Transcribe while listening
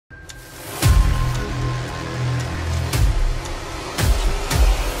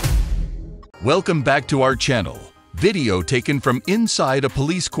Welcome back to our channel. Video taken from inside a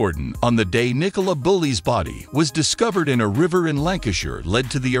police cordon on the day Nicola Bulley's body was discovered in a river in Lancashire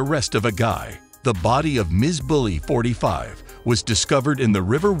led to the arrest of a guy. The body of Ms. Bulley, 45, was discovered in the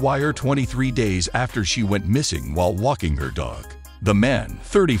River Wyre 23 days after she went missing while walking her dog. The man,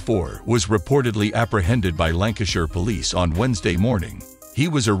 34, was reportedly apprehended by Lancashire Police on Wednesday morning. He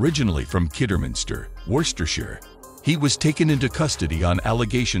was originally from Kidderminster, Worcestershire. He was taken into custody on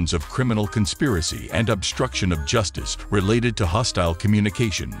allegations of criminal conspiracy and obstruction of justice related to hostile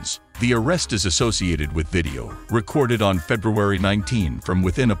communications. The arrest is associated with video recorded on February 19 from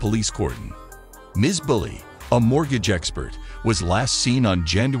within a police cordon. Ms. Bulley, a mortgage expert, was last seen on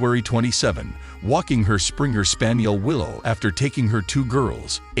January 27 walking her Springer spaniel Willow after taking her two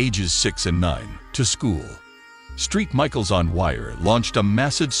girls, ages 6 and 9, to school. Street Michaels on Wire launched a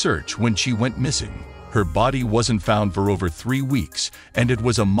massive search when she went missing. Her body wasn't found for over 3 weeks, and it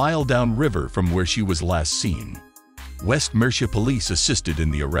was a mile downriver from where she was last seen. Worcestershire Police assisted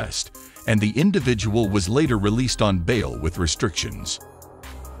in the arrest, and the individual was later released on bail with restrictions.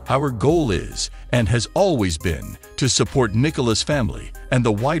 Our goal is, and has always been, to support Nicola's family and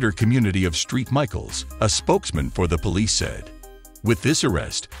the wider community of Street Michaels, a spokesman for the police said. With this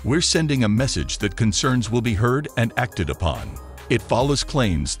arrest, we're sending a message that concerns will be heard and acted upon. It follows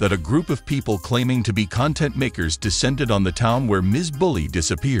claims that a group of people claiming to be content makers descended on the town where Ms. Bulley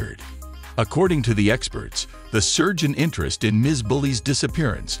disappeared. According to the experts, the surge in interest in Ms. Bulley's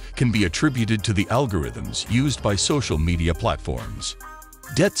disappearance can be attributed to the algorithms used by social media platforms.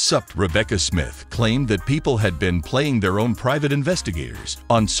 Det-Supt Rebecca Smith claimed that people had been playing their own private investigators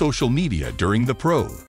on social media during the probe.